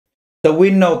So we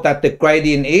know that the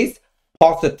gradient is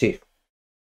positive.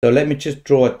 So let me just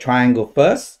draw a triangle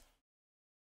first.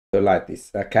 So like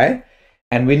this, okay?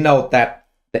 And we know that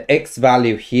the x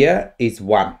value here is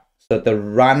 1. So the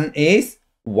run is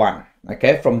 1,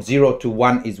 okay? From 0 to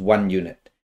 1 is 1 unit.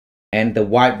 And the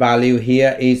y value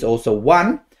here is also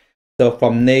 1. So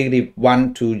from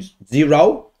 -1 to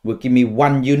 0 will give me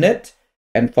 1 unit.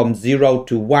 And from 0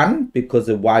 to 1, because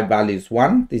the y value is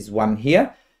 1, this 1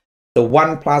 here. So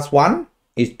 1 plus 1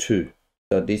 is 2.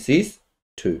 So this is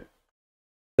 2.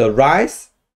 So rise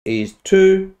is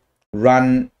 2,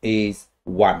 run is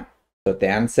 1. So the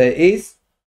answer is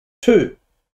 2.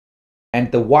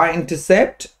 And the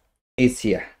y-intercept is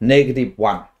here,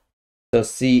 -1. So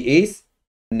C is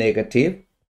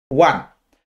 -1.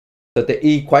 So the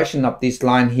equation of this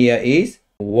line here is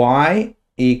y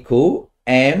equal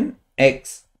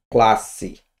mx plus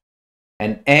c.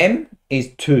 And m is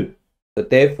 2. So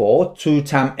therefore 2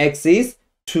 times x is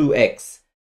 2x.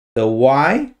 So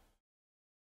y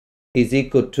is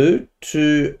equal to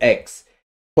 2x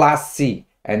plus c.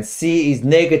 And c is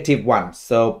 -1.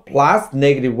 So plus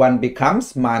 -1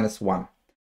 becomes -1.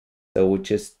 So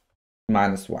which is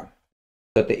 -1.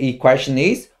 So the equation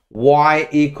is y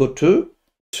equal to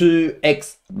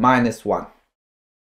 2x minus 1.